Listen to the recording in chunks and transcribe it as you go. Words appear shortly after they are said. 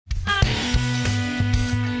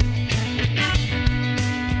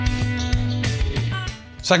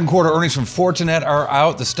Second quarter earnings from Fortinet are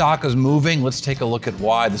out. The stock is moving. Let's take a look at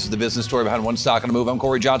why. This is the business story behind one stock on a move. I'm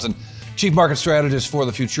Cory Johnson, Chief Market Strategist for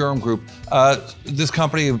the Futurum Group. This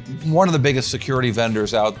company, one of the biggest security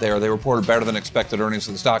vendors out there, they reported better than expected earnings,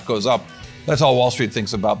 so the stock goes up. That's all Wall Street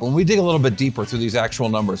thinks about. But when we dig a little bit deeper through these actual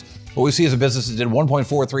numbers, what we see is a business that did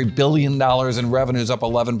 $1.43 billion in revenues, up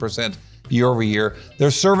 11% year over year.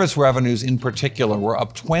 Their service revenues in particular were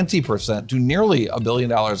up 20% to nearly $1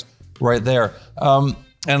 billion right there.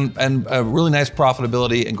 And really nice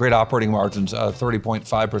profitability and great operating margins,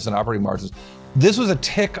 30.5% operating margins. This was a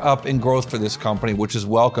tick up in growth for this company, which is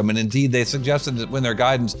welcome. And indeed, they suggested that when their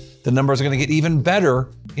guidance, the numbers are going to get even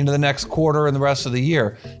better into the next quarter and the rest of the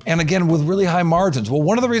year. And again, with really high margins. Well,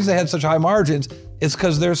 one of the reasons they had such high margins is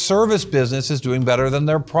because their service business is doing better than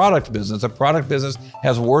their product business. The product business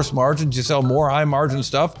has worse margins. You sell more high margin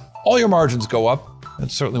stuff, all your margins go up.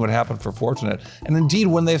 That's certainly what happened for Fortinet. And indeed,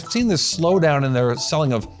 when they've seen this slowdown in their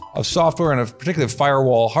selling of software and of particularly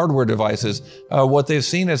firewall hardware devices, what they've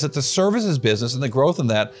seen is that the services business and the growth in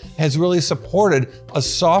that has really supported a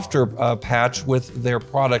softer patch with their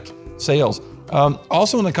product sales.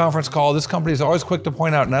 Also in the conference call, this company is always quick to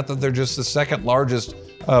point out, not that they're just the second largest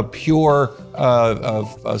pure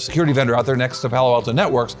security vendor out there next to Palo Alto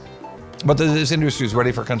Networks, but this industry is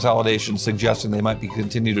ready for consolidation, suggesting they might be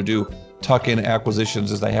continue to do tuck-in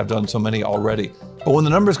acquisitions as they have done so many already. But when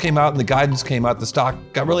the numbers came out and the guidance came out, the stock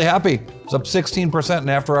got really happy. It was up 16% in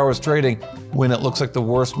after-hours trading when it looks like the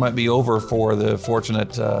worst might be over for the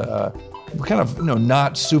Fortinet kind of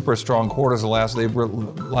not super strong quarters. Last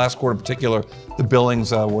quarter in particular, the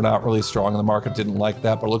billings were not really strong and the market didn't like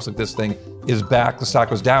that, but it looks like this thing is back. The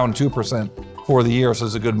stock was down 2% for the year, so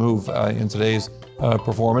it's a good move in today's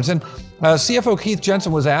performance. And CFO Keith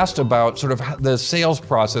Jensen was asked about sort of the sales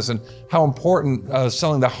process and how important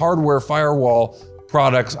selling the hardware firewall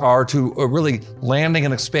products are to really landing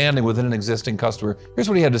and expanding within an existing customer. Here's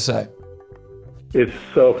what he had to say. It's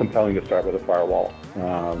so compelling to start with a firewall.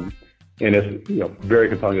 And it's very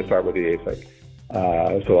compelling to start with the ASIC.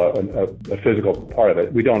 So a physical part of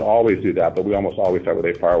it. We don't always do that, but we almost always start with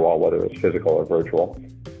a firewall, whether it's physical or virtual.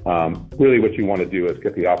 Really what you want to do is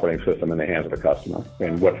get the operating system in the hands of the customer.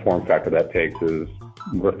 And what form factor that takes is,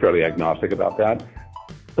 we're fairly agnostic about that.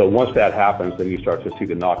 So once that happens, then you start to see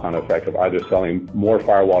the knock-on effect of either selling more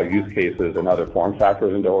firewall use cases and other form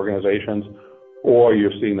factors into organizations, or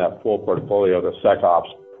you're seeing that full portfolio, the SecOps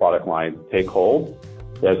product line, take hold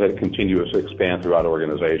as it continues to expand throughout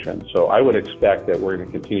organizations. So I would expect that we're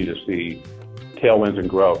going to continue to see tailwinds and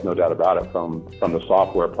growth, no doubt about it, from the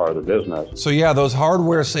software part of the business. So yeah, those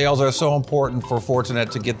hardware sales are so important for Fortinet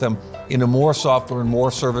to get them into more software and more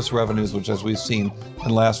service revenues, which, as we've seen, can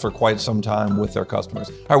last for quite some time with their customers.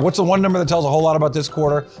 All right, what's the one number that tells a whole lot about this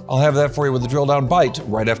quarter? I'll have that for you with the Drill Down Bite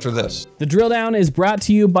right after this. The Drill Down is brought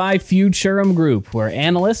to you by Futurum Group, where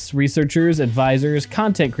analysts, researchers, advisors,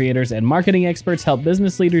 content creators, and marketing experts help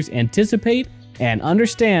business leaders anticipate and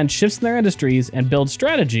understand shifts in their industries and build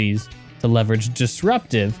strategies to leverage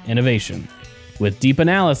disruptive innovation. With deep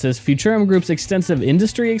analysis, Futurum Group's extensive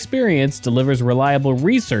industry experience delivers reliable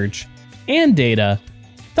research and data,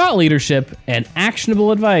 thought leadership, and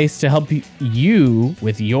actionable advice to help you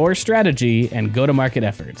with your strategy and go-to-market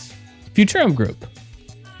efforts. Futurum Group.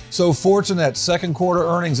 So Fortinet, second quarter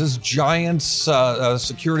earnings, this giant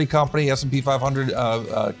security company, S&P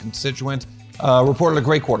 500 constituent, reported a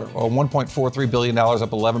great quarter, $1.43 billion, up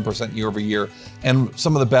 11% year over year, and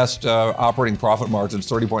some of the best operating profit margins,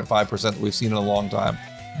 30.5% that we've seen in a long time.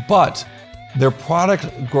 But their product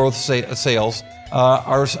growth sales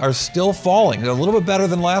are still falling. They're a little bit better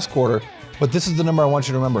than last quarter, but this is the number I want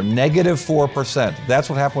you to remember, -4%.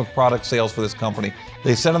 That's what happened with product sales for this company.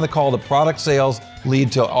 They said on the call that product sales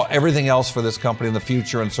lead to everything else for this company in the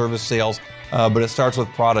future and service sales, but it starts with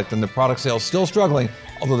product, and the product sales still struggling,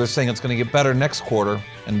 although they're saying it's going to get better next quarter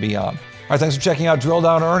and beyond. All right, thanks for checking out Drill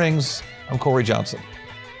Down Earnings. I'm Cory Johnson.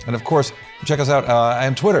 And of course, check us out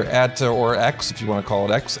on Twitter or X, if you want to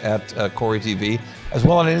call it X, at CoryTV, as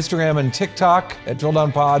well on Instagram and TikTok at Drill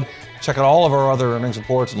Down Pod. Check out all of our other earnings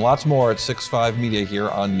reports and lots more at 6.5 Media here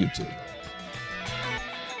on YouTube.